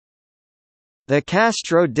The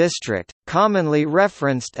Castro district, commonly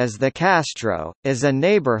referenced as the Castro, is a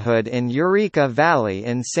neighborhood in Eureka Valley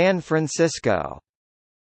in San Francisco.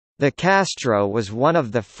 The Castro was one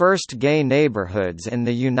of the first gay neighborhoods in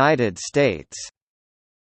the United States.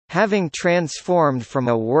 Having transformed from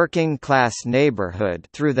a working-class neighborhood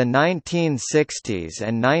through the 1960s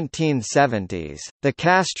and 1970s, the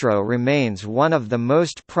Castro remains one of the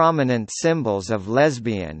most prominent symbols of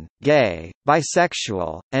lesbian, gay,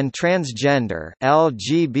 bisexual, and transgender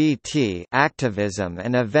 (LGBT) activism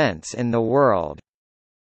and events in the world.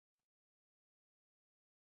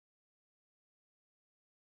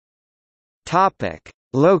 Topic: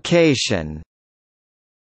 Location.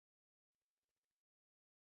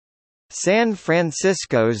 San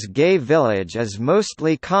Francisco's gay village is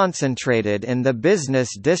mostly concentrated in the business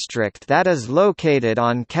district that is located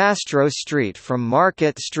on Castro Street from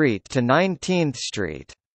Market Street to 19th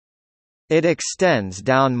Street. It extends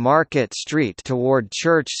down Market Street toward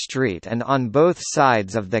Church Street and on both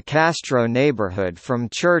sides of the Castro neighborhood from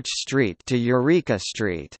Church Street to Eureka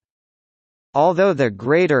Street. Although the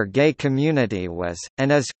greater gay community was,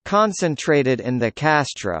 and is, concentrated in the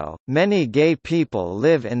Castro, many gay people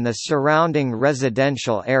live in the surrounding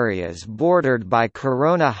residential areas bordered by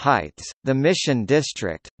Corona Heights, the Mission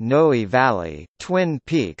District, Noe Valley, Twin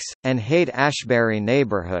Peaks, and Haight-Ashbury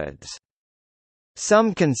neighborhoods.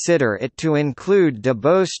 Some consider it to include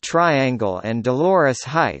Duboce Triangle and Dolores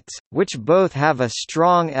Heights, which both have a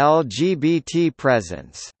strong LGBT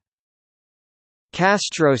presence.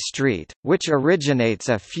 Castro Street, which originates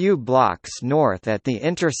a few blocks north at the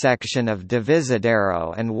intersection of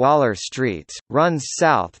Divisadero and Waller Streets, runs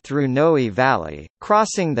south through Noe Valley,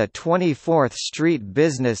 crossing the 24th Street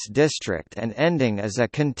Business District and ending as a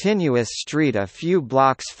continuous street a few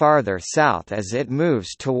blocks farther south as it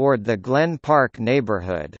moves toward the Glen Park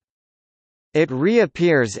neighborhood. It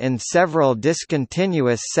reappears in several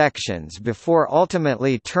discontinuous sections before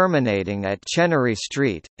ultimately terminating at Chenery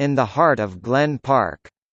Street, in the heart of Glen Park.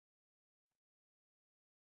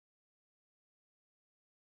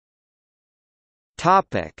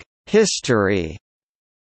 History.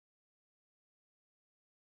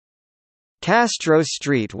 Castro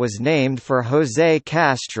Street was named for José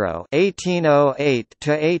Castro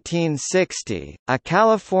 (1808–1860), a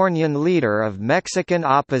Californian leader of Mexican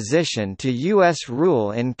opposition to U.S.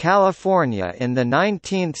 rule in California in the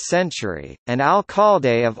 19th century, and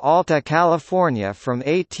alcalde of Alta California from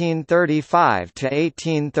 1835 to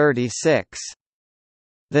 1836.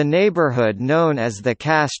 The neighborhood known as the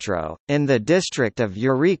Castro, in the district of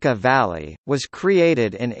Eureka Valley, was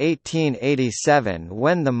created in 1887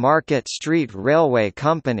 when the Market Street Railway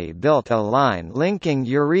Company built a line linking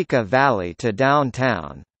Eureka Valley to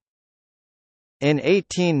downtown. In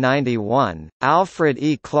 1891, Alfred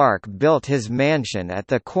E. Clark built his mansion at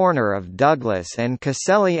the corner of Douglas and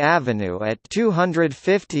Caselli Avenue at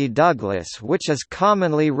 250 Douglas, which is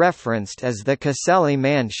commonly referenced as the Caselli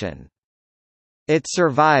Mansion. It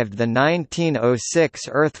survived the 1906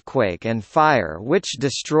 earthquake and fire which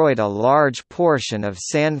destroyed a large portion of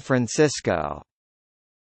San Francisco.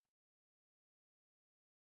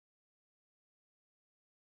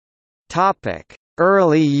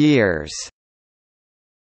 Early years.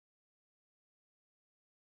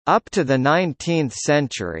 Up to the 19th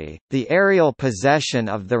century, the aerial possession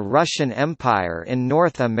of the Russian Empire in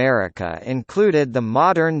North America included the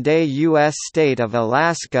modern-day U.S. state of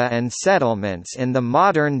Alaska and settlements in the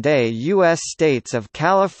modern-day U.S. states of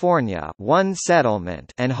California, 1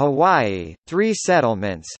 settlement, and Hawaii, 3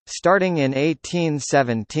 settlements, starting in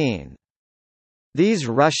 1817. These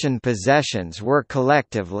Russian possessions were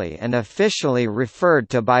collectively and officially referred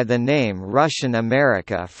to by the name Russian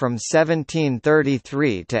America from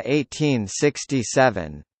 1733 to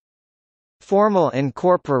 1867. Formal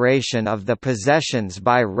incorporation of the possessions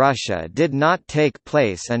by Russia did not take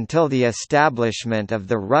place until the establishment of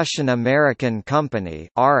the Russian American Company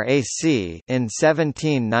 (RAC) in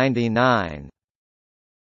 1799.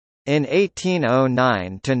 In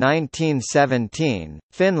 1809 to 1917,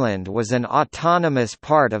 Finland was an autonomous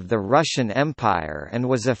part of the Russian Empire and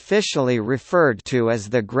was officially referred to as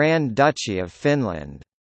the Grand Duchy of Finland.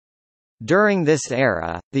 During this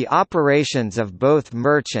era, the operations of both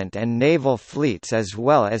merchant and naval fleets as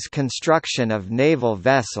well as construction of naval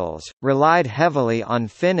vessels, relied heavily on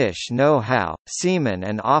Finnish know-how, seamen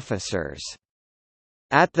and officers.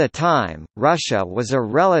 At the time, Russia was a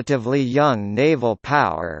relatively young naval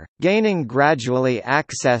power, gaining gradually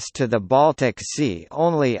access to the Baltic Sea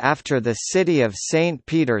only after the city of St.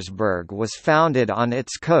 Petersburg was founded on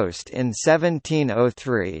its coast in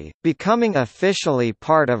 1703, becoming officially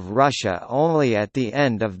part of Russia only at the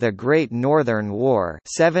end of the Great Northern War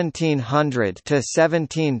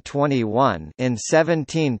 1700–1721. In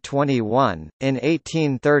 1721, in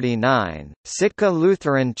 1839, Sitka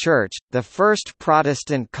Lutheran Church, the first Protestant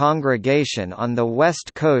congregation on the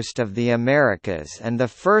west coast of the Americas and the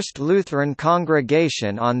first Lutheran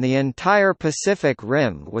congregation on the entire Pacific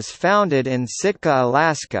Rim, was founded in Sitka,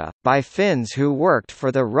 Alaska, by Finns who worked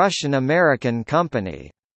for the Russian-American Company.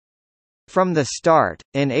 From the start,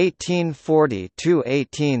 in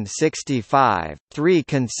 1840–1865, 3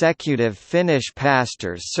 consecutive Finnish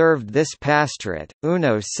pastors served this pastorate: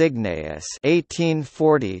 Uno Signaeus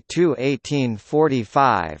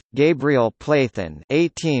 (1840–1845), Gabriel Plathan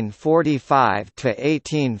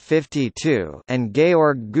 (1845–1852), and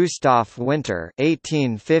Georg Gustav Winter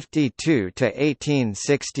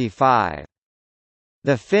 (1852–1865).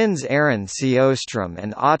 The Finns Aron Sjöström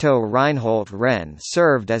and Otto Reinhold Wren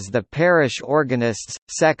served as the parish organists,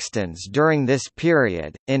 sextons during this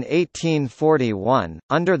period. In 1841,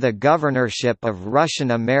 under the governorship of Russian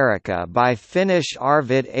America by Finnish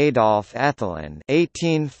Arvid Adolf Etheland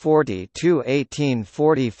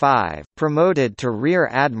 (1840–1845), promoted to Rear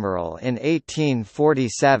Admiral in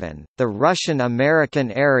 1847, the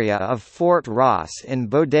Russian-American area of Fort Ross in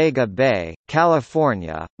Bodega Bay,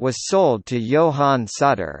 California, was sold to Johann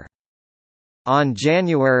Sutter. On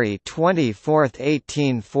January 24,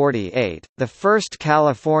 1848, the first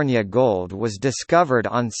California gold was discovered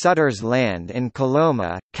on Sutter's land in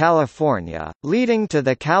Coloma, California, leading to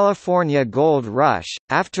the California Gold Rush.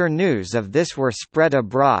 After news of this were spread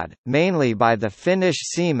abroad, mainly by the Finnish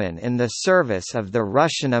seamen in the service of the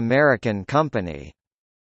Russian-American Company.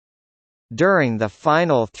 During the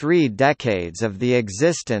final 3 decades of the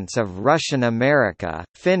existence of Russian America,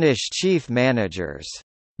 Finnish chief managers,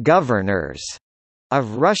 governors,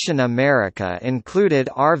 of Russian America included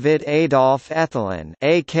Arvid Adolf Etheland,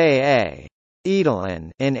 aka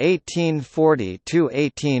Edelin, in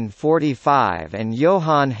 1840–1845, and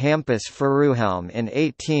Johann Hampus Furuhelm in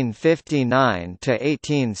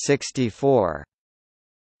 1859–1864.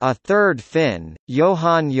 A third Finn,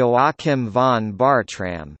 Johann Joachim von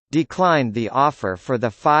Bartram, declined the offer for the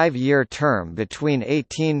 5-year term between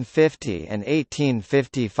 1850 and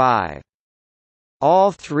 1855.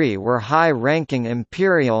 All 3 were high-ranking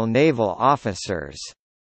imperial naval officers.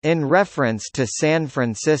 In reference to San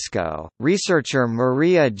Francisco, researcher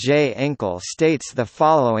Maria J. Enkel states the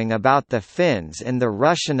following about the Finns in the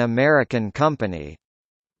Russian-American Company.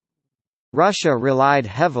 Russia relied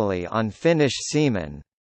heavily on Finnish seamen.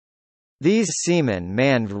 These seamen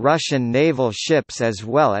manned Russian naval ships as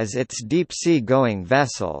well as its deep-sea-going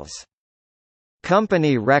vessels.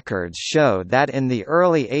 Company records show that in the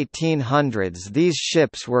early 1800s these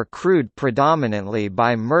ships were crewed predominantly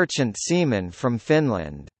by merchant seamen from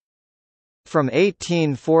Finland. From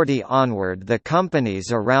 1840 onward, the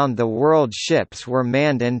companies around the world ships were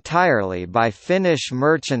manned entirely by Finnish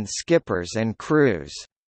merchant skippers and crews.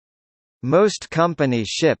 Most company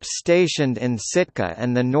ships stationed in Sitka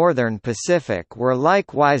and the northern Pacific were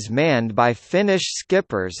likewise manned by Finnish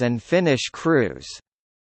skippers and Finnish crews.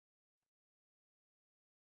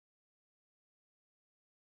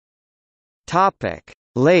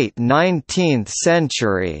 Late 19th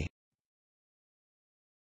century.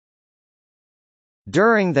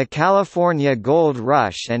 During the California Gold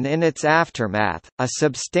Rush and in its aftermath, a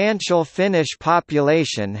substantial Finnish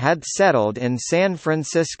population had settled in San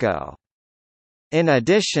Francisco. In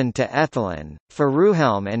addition to Etheland,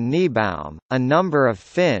 Furuhelm and Niebaum, a number of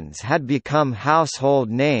Finns had become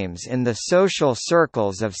household names in the social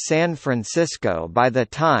circles of San Francisco by the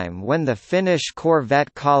time when the Finnish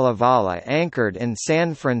corvette Kalevala anchored in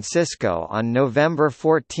San Francisco on November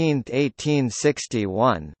 14,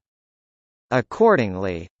 1861.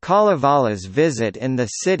 Accordingly, Kalevala's visit in the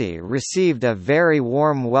city received a very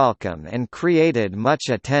warm welcome and created much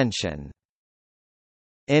attention.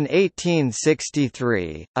 In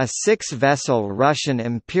 1863, a 6-vessel Russian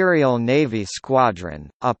Imperial Navy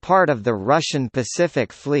squadron, a part of the Russian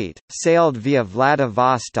Pacific Fleet, sailed via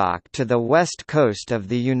Vladivostok to the west coast of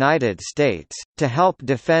the United States, to help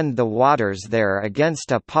defend the waters there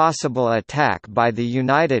against a possible attack by the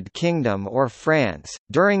United Kingdom or France.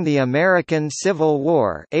 During the American Civil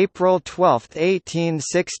War, April 12,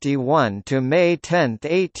 1861 to May 10,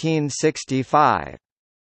 1865.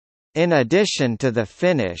 In addition to the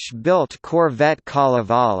Finnish-built corvette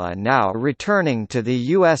Kalevala now returning to the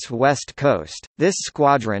U.S. West Coast, this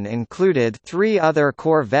squadron included 3 other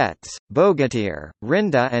corvettes, Bogatyr,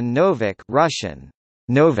 Rinda and Novik Russian,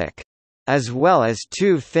 Novik, as well as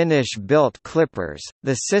 2 Finnish-built clippers,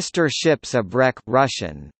 the sister ships Abrek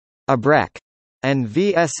Russian, Abrek, and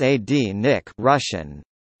Vsadnik Russian,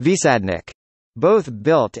 Vsadnik, both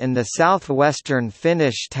built in the southwestern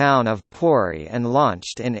Finnish town of Pori and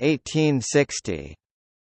launched in 1860.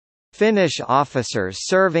 Finnish officers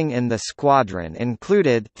serving in the squadron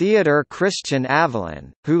included Theodor Christian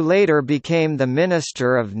Avelin, who later became the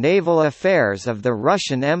Minister of Naval Affairs of the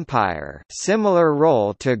Russian Empire, similar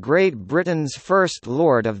role to Great Britain's First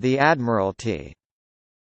Lord of the Admiralty.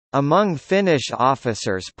 Among Finnish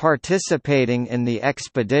officers participating in the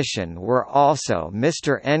expedition were also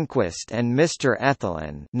Mr. Enquist and Mr.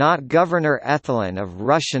 Ethelin, not Governor Ethelin of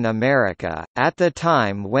Russian America, at the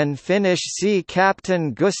time when Finnish Sea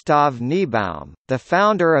Captain Gustav Niebaum, the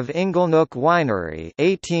founder of Inglenook Winery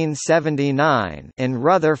 1879 in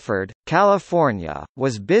Rutherford, California,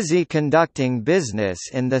 was busy conducting business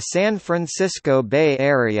in the San Francisco Bay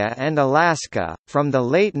Area and Alaska. From the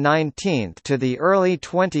late 19th to the early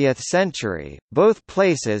 20th century, both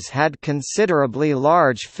places had considerably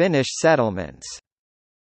large Finnish settlements.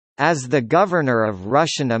 As the governor of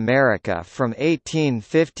Russian America from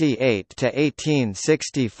 1858 to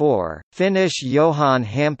 1864, Finnish Johan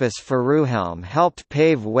Hampus Furuhelm helped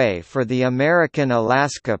pave way for the American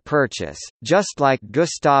Alaska Purchase, just like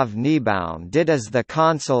Gustav Niebaum did as the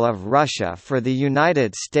consul of Russia for the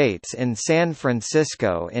United States in San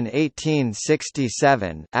Francisco in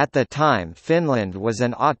 1867. At the time, Finland was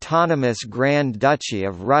an autonomous Grand Duchy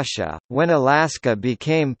of Russia, when Alaska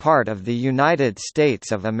became part of the United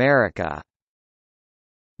States of America.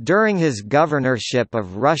 During his governorship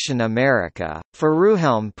of Russian America,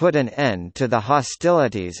 Furuhelm put an end to the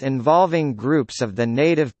hostilities involving groups of the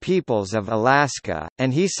native peoples of Alaska,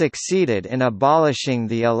 and he succeeded in abolishing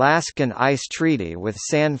the Alaskan Ice Treaty with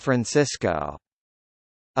San Francisco.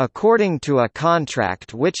 According to a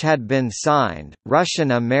contract which had been signed,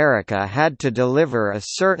 Russian America had to deliver a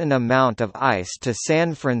certain amount of ice to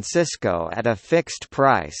San Francisco at a fixed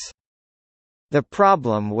price. The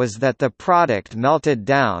problem was that the product melted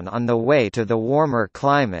down on the way to the warmer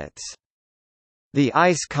climates. The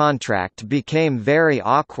ice contract became very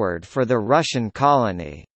awkward for the Russian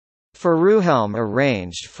colony. Furuhelm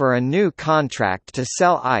arranged for a new contract to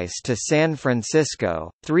sell ice to San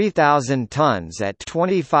Francisco, 3,000 tons at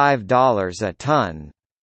 $25 a ton.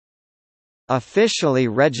 Officially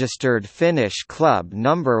registered Finnish Club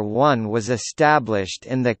No. 1 was established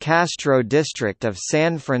in the Castro district of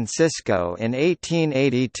San Francisco in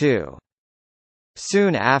 1882.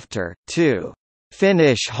 Soon after, 2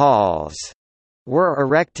 Finnish halls were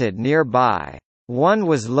erected nearby. One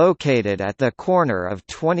was located at the corner of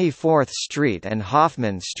 24th Street and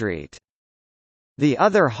Hoffman Street. The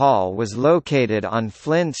other hall was located on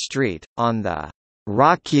Flint Street, on the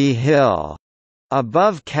Rocky Hill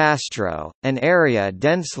above Castro, an area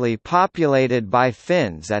densely populated by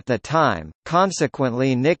Finns at the time,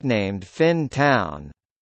 consequently nicknamed Finn Town.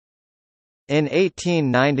 In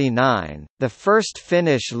 1899, the first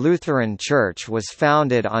Finnish Lutheran church was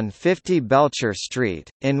founded on 50 Belcher Street,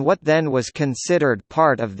 in what then was considered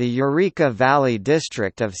part of the Eureka Valley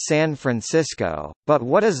district of San Francisco, but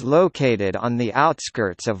what is located on the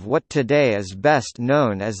outskirts of what today is best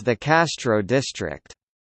known as the Castro district.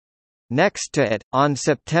 Next to it, on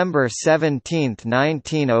September 17,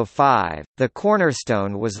 1905, the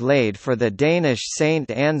cornerstone was laid for the Danish St.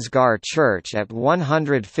 Ansgar Church at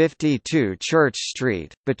 152 Church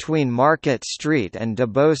Street, between Market Street and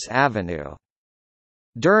Dubose Avenue.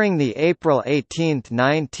 During the April 18,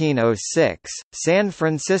 1906, San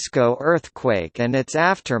Francisco earthquake and its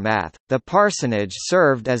aftermath, the parsonage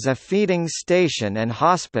served as a feeding station and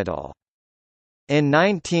hospital. In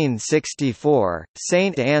 1964,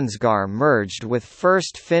 St. Ansgar merged with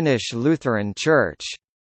First Finnish Lutheran Church.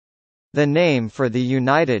 The name for the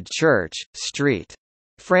United Church, St.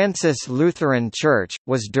 Francis Lutheran Church,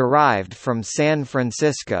 was derived from San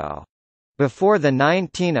Francisco. Before the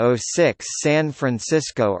 1906 San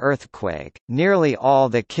Francisco earthquake, nearly all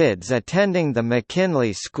the kids attending the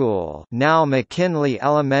McKinley School, now McKinley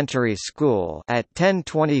Elementary School, at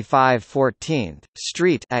 1025 14th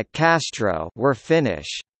Street at Castro were Finnish.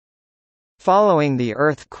 Following the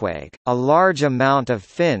earthquake, a large amount of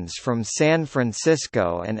Finns from San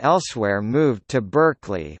Francisco and elsewhere moved to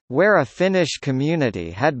Berkeley, where a Finnish community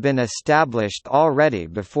had been established already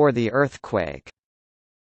before the earthquake.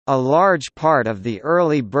 A large part of the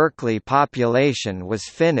early Berkeley population was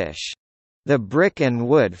Finnish. The brick and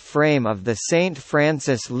wood frame of the St.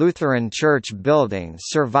 Francis Lutheran Church building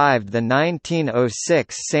survived the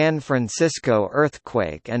 1906 San Francisco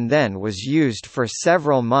earthquake and then was used for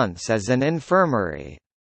several months as an infirmary.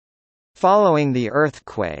 Following the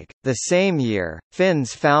earthquake, the same year,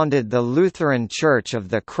 Finns founded the Lutheran Church of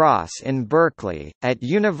the Cross in Berkeley, at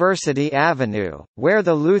University Avenue, where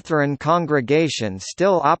the Lutheran congregation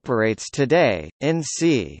still operates today. In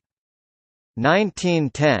c.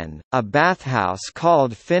 1910, a bathhouse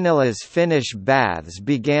called Finnila's Finnish Baths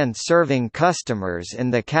began serving customers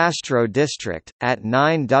in the Castro district, at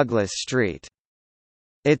 9 Douglas Street.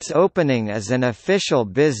 Its opening as an official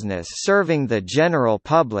business serving the general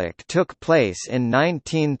public took place in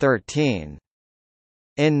 1913.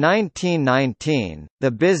 In 1919,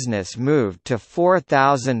 the business moved to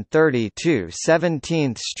 4032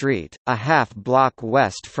 17th Street, a half-block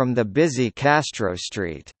west from the busy Castro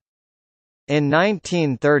Street. In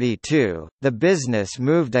 1932, the business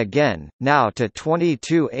moved again, now to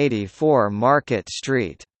 2284 Market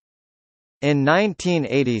Street. In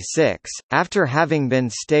 1986, after having been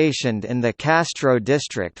stationed in the Castro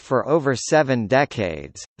district for over 7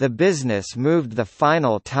 decades, the business moved the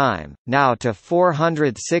final time, now to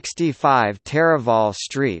 465 Taraval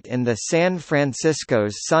Street in the San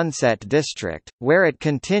Francisco's Sunset District, where it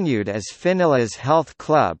continued as Finnila's Health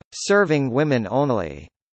Club, serving women only.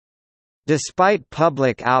 Despite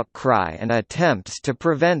public outcry and attempts to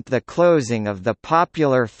prevent the closing of the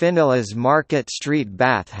popular Finnila's Market Street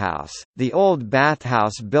bathhouse, the old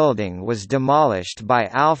bathhouse building was demolished by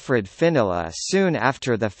Alfred Finnila soon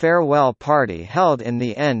after the farewell party held in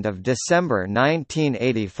the end of December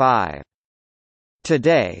 1985.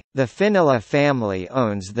 Today, the Finnila family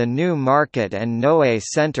owns the new Market and Noe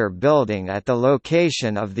Center building at the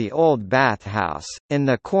location of the old bathhouse, in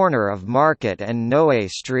the corner of Market and Noe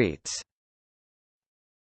Streets.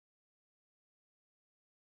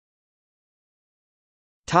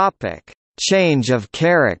 Change of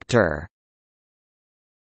character.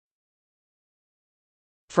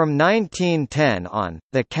 From 1910 on,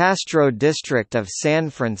 the Castro district of San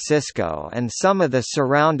Francisco and some of the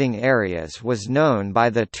surrounding areas was known by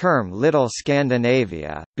the term Little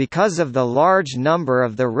Scandinavia, because of the large number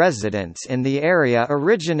of the residents in the area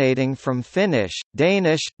originating from Finnish,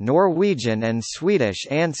 Danish, Norwegian and Swedish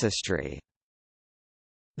ancestry.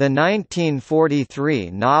 The 1943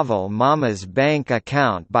 novel Mama's Bank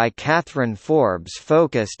Account by Catherine Forbes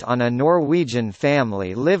focused on a Norwegian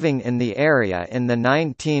family living in the area in the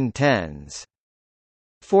 1910s.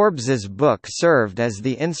 Forbes's book served as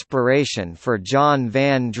the inspiration for John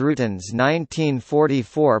Van Druten's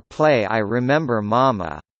 1944 play I Remember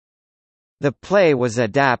Mama. The play was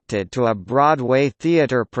adapted to a Broadway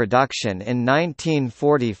theatre production in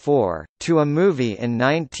 1944, to a movie in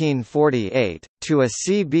 1948, to a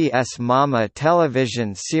CBS Mama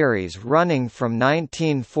television series running from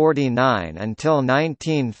 1949 until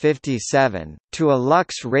 1957, to a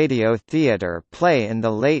Lux Radio Theatre play in the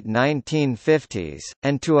late 1950s,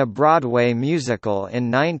 and to a Broadway musical in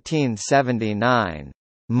 1979.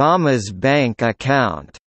 Mama's Bank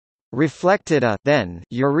Account reflected a then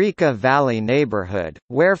Eureka Valley neighborhood,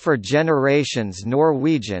 where for generations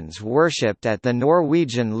Norwegians worshipped at the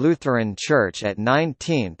Norwegian Lutheran Church at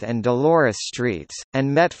 19th and Dolores Streets,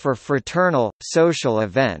 and met for fraternal, social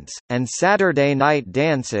events, and Saturday night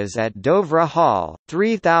dances at Dovre Hall,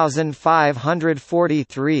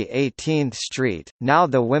 3543 18th Street, now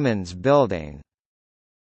the Women's Building.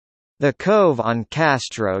 The cove on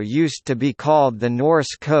Castro used to be called the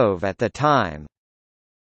Norse Cove at the time.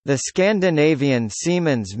 The Scandinavian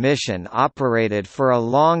Seamen's Mission operated for a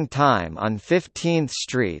long time on 15th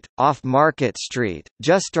Street, off Market Street,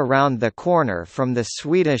 just around the corner from the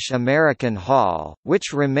Swedish American Hall,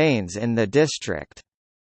 which remains in the district.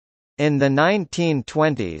 In the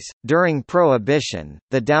 1920s, during Prohibition,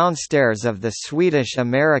 the downstairs of the Swedish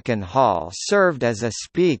American Hall served as a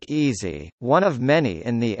speak-easy, one of many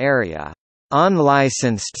in the area.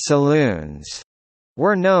 Unlicensed saloons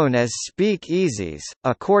were known as speak-easies,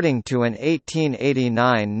 according to an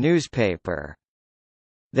 1889 newspaper.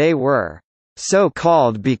 They were so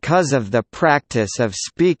called because of the practice of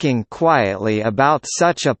speaking quietly about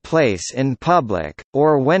such a place in public,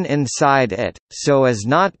 or when inside it, so as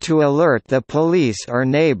not to alert the police or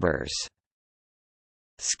neighbors.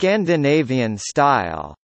 Scandinavian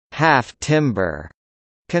style, half-timber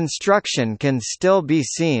construction can still be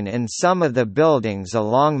seen in some of the buildings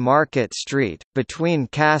along Market Street, between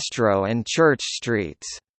Castro and Church Streets.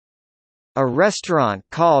 A restaurant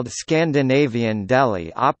called Scandinavian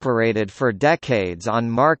Deli operated for decades on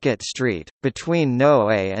Market Street, between Noe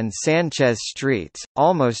and Sanchez Streets,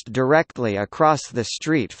 almost directly across the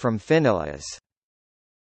street from Finilas.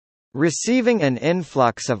 Receiving an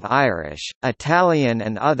influx of Irish, Italian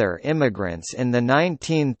and other immigrants in the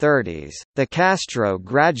 1930s, the Castro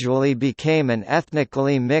gradually became an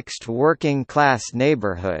ethnically mixed working-class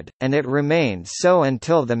neighborhood, and it remained so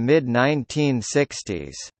until the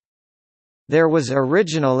mid-1960s. There was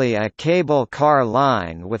originally a cable car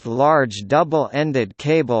line with large double-ended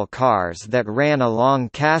cable cars that ran along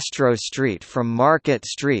Castro Street from Market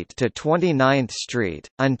Street to 29th Street,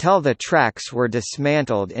 until the tracks were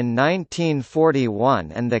dismantled in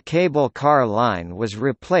 1941 and the cable car line was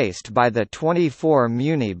replaced by the 24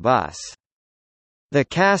 Muni bus. The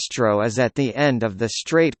Castro is at the end of the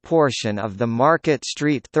straight portion of the Market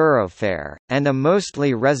Street thoroughfare, and a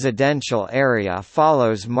mostly residential area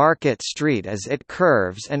follows Market Street as it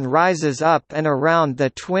curves and rises up and around the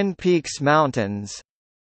Twin Peaks Mountains.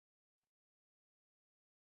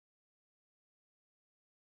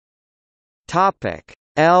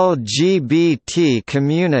 LGBT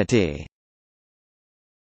community.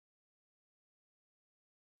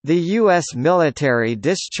 The U.S. military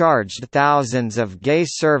discharged thousands of gay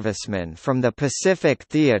servicemen from the Pacific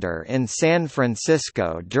Theater in San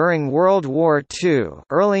Francisco during World War II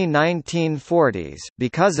early 1940s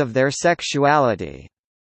because of their sexuality.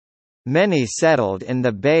 Many settled in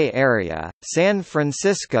the Bay Area, San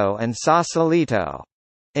Francisco and Sausalito.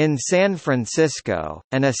 In San Francisco,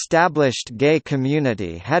 an established gay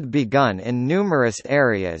community had begun in numerous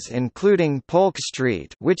areas including Polk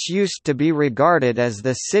Street, which used to be regarded as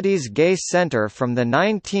the city's gay center from the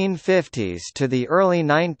 1950s to the early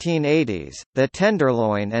 1980s, the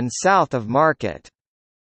Tenderloin and south of Market.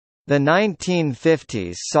 The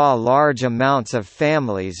 1950s saw large amounts of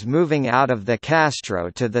families moving out of the Castro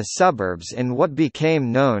to the suburbs in what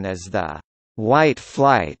became known as the White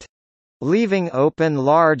Flight, leaving open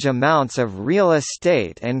large amounts of real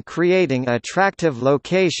estate and creating attractive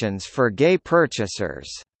locations for gay purchasers.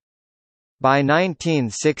 By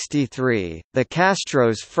 1963, the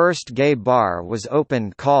Castro's first gay bar was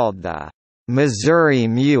opened called the Missouri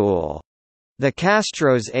Mule. The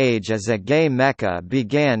Castro's age as a gay mecca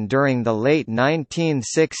began during the late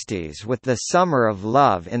 1960s with the Summer of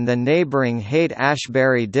Love in the neighboring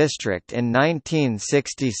Haight-Ashbury district in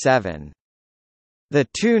 1967. The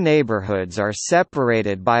two neighborhoods are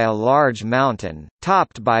separated by a large mountain,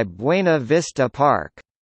 topped by Buena Vista Park.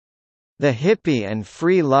 The hippie and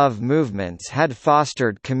free love movements had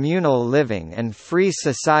fostered communal living and free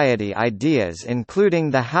society ideas, including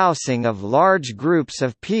the housing of large groups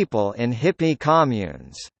of people in hippie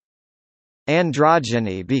communes.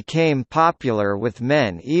 Androgyny became popular with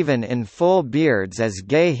men even in full beards as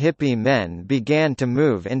gay hippie men began to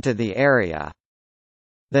move into the area.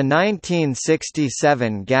 The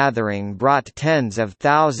 1967 gathering brought tens of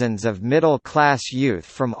thousands of middle-class youth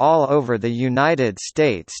from all over the United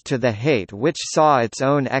States to the Haight, which saw its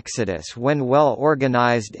own exodus when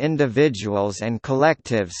well-organized individuals and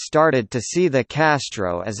collectives started to see the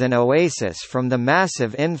Castro as an oasis from the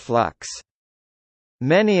massive influx.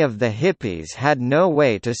 Many of the hippies had no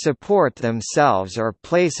way to support themselves or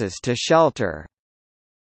places to shelter.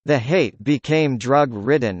 The Haight became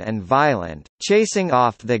drug-ridden and violent, chasing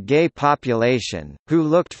off the gay population, who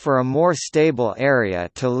looked for a more stable area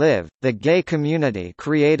to live. The gay community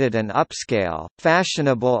created an upscale,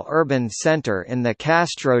 fashionable urban center in the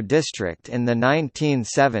Castro district in the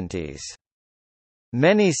 1970s.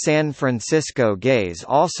 Many San Francisco gays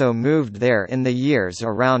also moved there in the years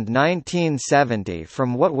around 1970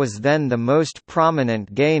 from what was then the most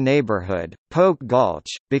prominent gay neighborhood, Polk Gulch,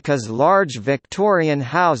 because large Victorian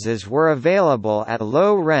houses were available at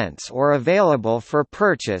low rents or available for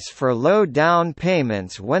purchase for low down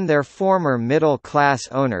payments when their former middle-class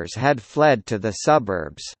owners had fled to the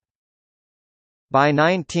suburbs. By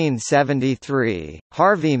 1973,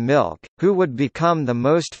 Harvey Milk, who would become the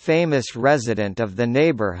most famous resident of the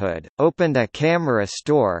neighborhood, opened a camera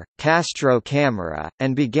store, Castro Camera,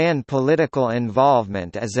 and began political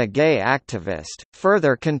involvement as a gay activist,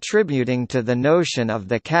 further contributing to the notion of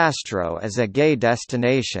the Castro as a gay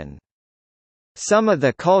destination. Some of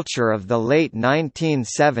the culture of the late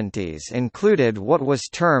 1970s included what was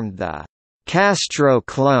termed the Castro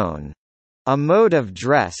clone, a mode of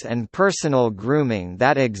dress and personal grooming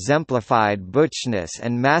that exemplified butchness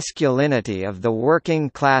and masculinity of the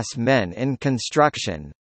working-class men in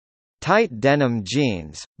construction. tight denim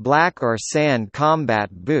jeans, black or sand combat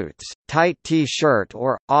boots, tight T-shirt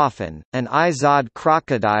or, often, an Izod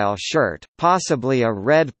crocodile shirt, possibly a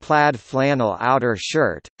red plaid flannel outer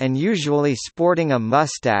shirt, and usually sporting a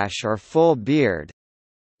mustache or full beard,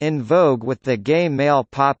 in vogue with the gay male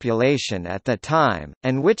population at the time,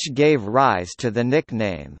 and which gave rise to the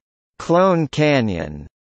nickname, Clone Canyon,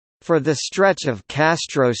 for the stretch of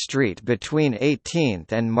Castro Street between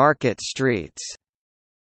 18th and Market Streets.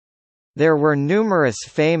 There were numerous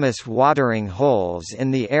famous watering holes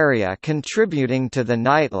in the area contributing to the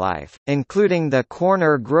nightlife, including the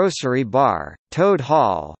Corner Grocery Bar, Toad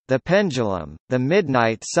Hall, the Pendulum, the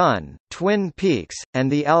Midnight Sun, Twin Peaks,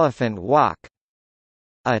 and the Elephant Walk.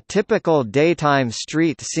 A typical daytime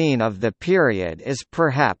street scene of the period is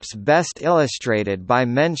perhaps best illustrated by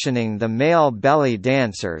mentioning the male belly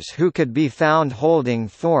dancers who could be found holding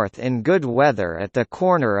forth in good weather at the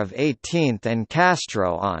corner of 18th and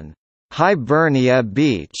Castro on Hibernia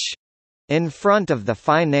Beach, in front of the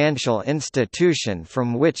financial institution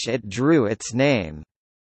from which it drew its name.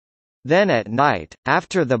 Then at night,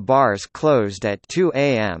 after the bars closed at 2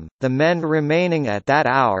 a.m., the men remaining at that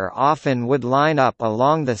hour often would line up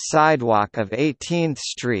along the sidewalk of 18th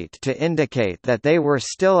Street to indicate that they were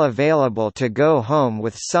still available to go home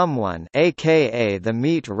with someone, aka the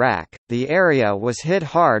meat rack. The area was hit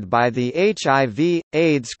hard by the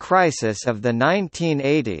HIV/AIDS crisis of the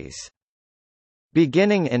 1980s.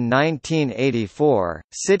 Beginning in 1984,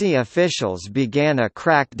 city officials began a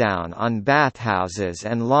crackdown on bathhouses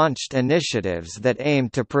and launched initiatives that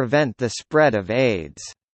aimed to prevent the spread of AIDS.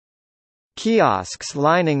 Kiosks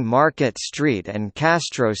lining Market Street and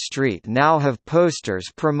Castro Street now have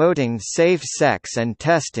posters promoting safe sex and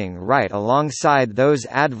testing right alongside those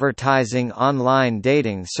advertising online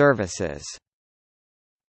dating services.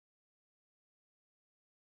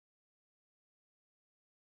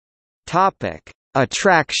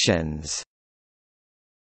 Attractions.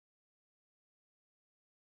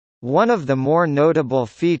 One of the more notable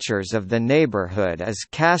features of the neighborhood is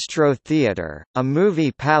Castro Theater, a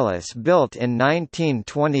movie palace built in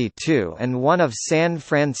 1922 and one of San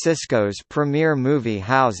Francisco's premier movie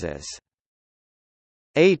houses.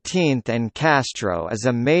 18th and Castro is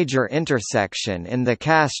a major intersection in the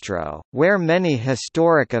Castro, where many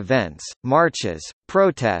historic events, marches,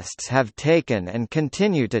 protests have taken and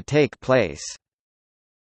continue to take place.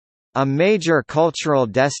 A major cultural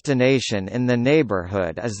destination in the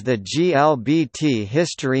neighborhood is the LGBT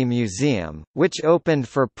History Museum, which opened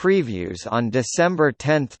for previews on December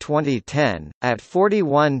 10, 2010, at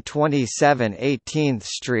 4127 18th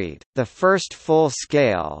Street, the first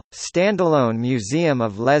full-scale, standalone museum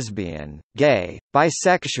of lesbian, gay,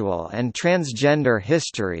 bisexual and transgender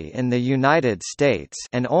history in the United States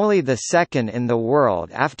and only the second in the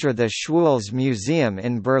world after the Schwules Museum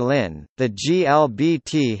in Berlin. The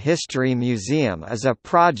GLBT History Museum is a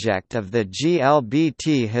project of the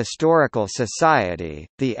GLBT Historical Society.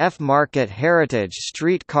 The F Market Heritage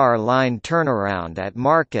streetcar line turnaround at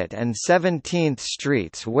Market and 17th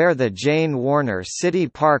Streets where the Jane Warner City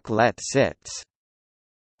Parklet sits.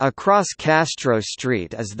 Across Castro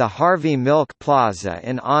Street is the Harvey Milk Plaza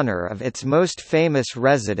in honor of its most famous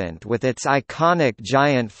resident with its iconic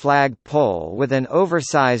giant flag pole with an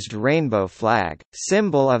oversized rainbow flag,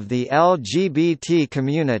 symbol of the LGBT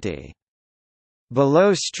community.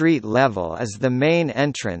 Below street level is the main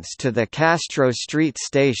entrance to the Castro Street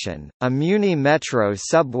Station, a Muni Metro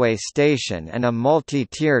subway station and a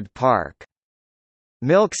multi-tiered park.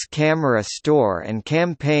 Milk's camera store and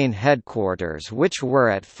campaign headquarters, which were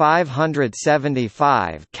at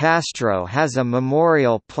 575 Castro, has a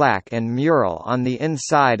memorial plaque and mural on the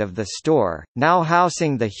inside of the store, now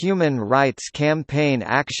housing the Human Rights Campaign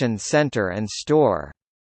Action Center and store.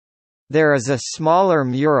 There is a smaller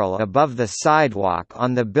mural above the sidewalk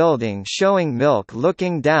on the building showing Milk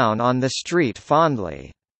looking down on the street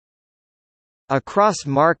fondly. Across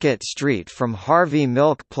Market Street from Harvey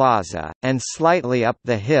Milk Plaza, and slightly up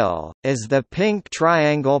the hill, is the Pink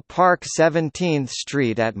Triangle Park 17th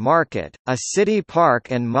Street at Market, a city park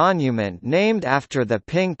and monument named after the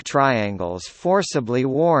pink triangles forcibly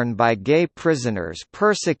worn by gay prisoners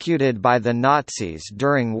persecuted by the Nazis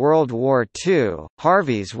during World War II.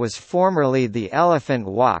 Harvey's was formerly the Elephant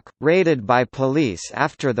Walk, raided by police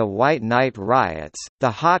after the White Night riots.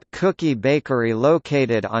 The Hot Cookie Bakery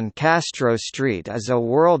located on Castro Street is a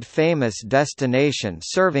world-famous destination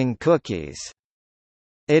serving cookies.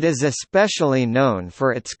 It is especially known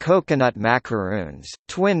for its coconut macaroons.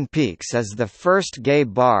 Twin Peaks is the first gay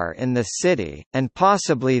bar in the city, and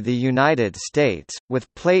possibly the United States, with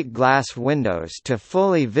plate glass windows to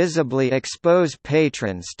fully visibly expose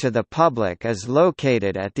patrons to the public, is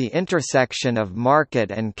located at the intersection of Market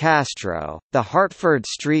and Castro. The Hartford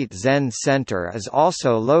Street Zen Center is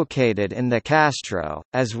also located in the Castro,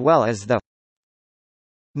 as well as the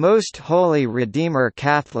Most Holy Redeemer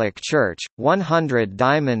Catholic Church, 100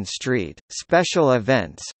 Diamond Street. Special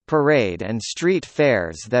events, parade and street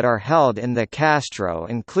fairs that are held in the Castro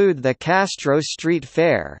include the Castro Street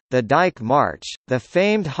Fair, the Dyke March, the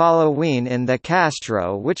famed Halloween in the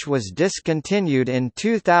Castro, which was discontinued in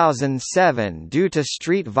 2007 due to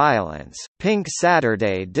street violence, Pink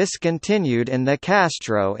Saturday discontinued in the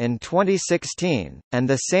Castro in 2016, and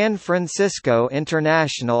the San Francisco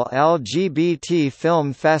International LGBT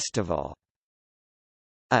Film Festival.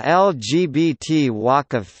 A LGBT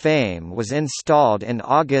Walk of Fame was installed in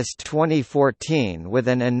August 2014 with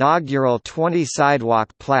an inaugural 20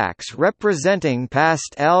 sidewalk plaques representing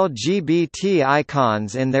past LGBT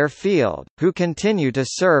icons in their field, who continue to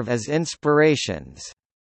serve as inspirations.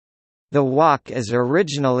 The walk is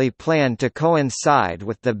originally planned to coincide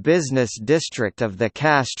with the business district of the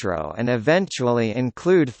Castro and eventually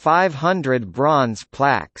include 500 bronze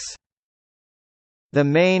plaques. The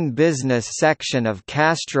main business section of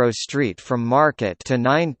Castro Street from Market to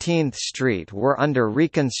 19th Street were under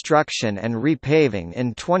reconstruction and repaving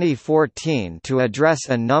in 2014 to address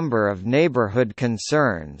a number of neighborhood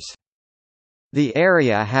concerns. The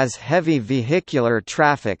area has heavy vehicular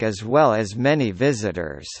traffic as well as many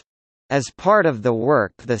visitors. As part of the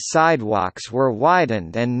work, the sidewalks were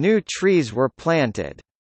widened and new trees were planted.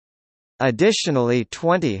 Additionally,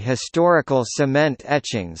 20 historical cement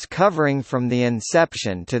etchings covering from the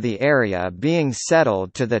inception to the area being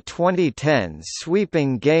settled to the 2010s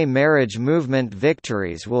sweeping gay marriage movement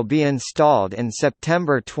victories will be installed in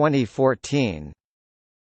September 2014.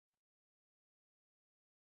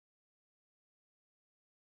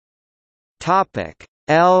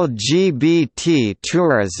 LGBT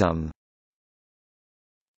tourism.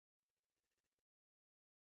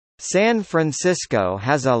 San Francisco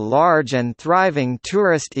has a large and thriving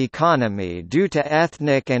tourist economy due to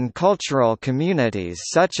ethnic and cultural communities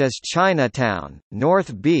such as Chinatown,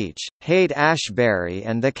 North Beach, Haight-Ashbury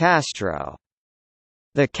and the Castro.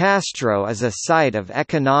 The Castro is a site of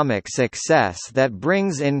economic success that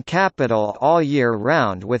brings in capital all year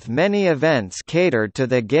round, with many events catered to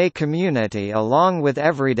the gay community along with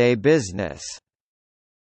everyday business.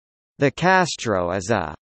 The Castro is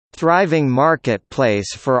a thriving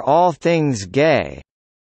marketplace for all things gay,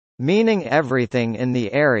 meaning everything in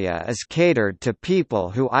the area is catered to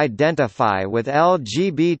people who identify with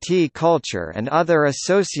LGBT culture and other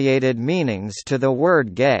associated meanings to the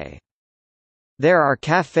word gay. There are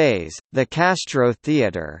cafes, the Castro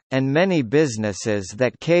Theater, and many businesses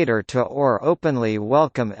that cater to or openly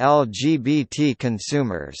welcome LGBT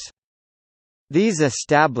consumers. These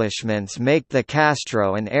establishments make the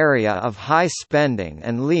Castro an area of high spending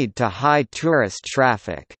and lead to high tourist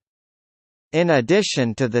traffic. In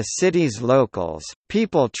addition to the city's locals,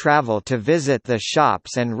 people travel to visit the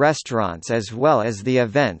shops and restaurants as well as the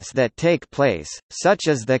events that take place, such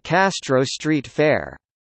as the Castro Street Fair.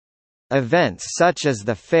 Events such as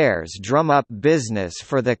the fairs drum up business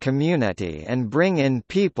for the community and bring in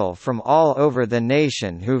people from all over the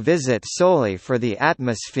nation who visit solely for the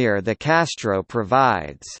atmosphere the Castro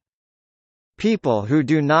provides. People who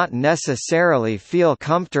do not necessarily feel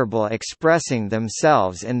comfortable expressing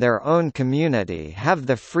themselves in their own community have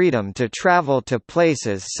the freedom to travel to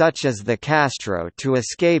places such as the Castro to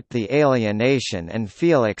escape the alienation and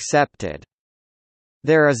feel accepted.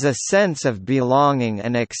 There is a sense of belonging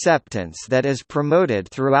and acceptance that is promoted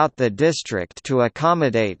throughout the district to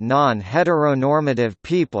accommodate non-heteronormative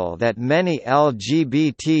people that many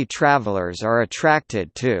LGBT travelers are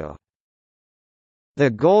attracted to. The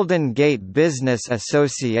Golden Gate Business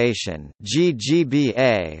Association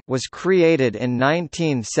 (GGBA) was created in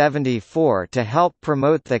 1974 to help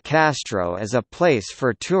promote the Castro as a place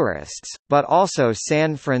for tourists, but also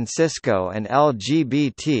San Francisco and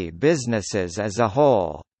LGBT businesses as a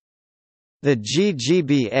whole. The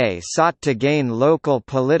GGBA sought to gain local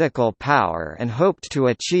political power and hoped to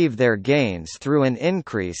achieve their gains through an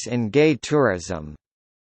increase in gay tourism.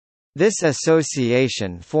 This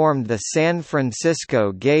association formed the San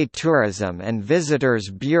Francisco Gay Tourism and Visitors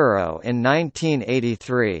Bureau in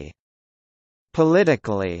 1983.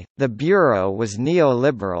 Politically, the Bureau was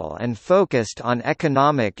neoliberal and focused on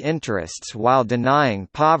economic interests while denying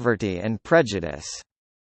poverty and prejudice.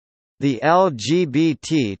 The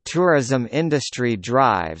LGBT tourism industry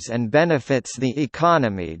drives and benefits the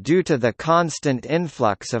economy due to the constant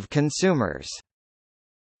influx of consumers.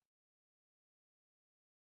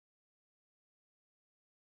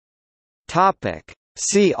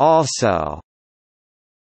 See also: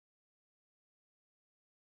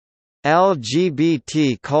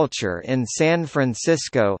 LGBT culture in San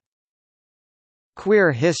Francisco,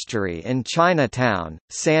 Queer history in Chinatown,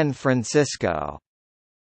 San Francisco.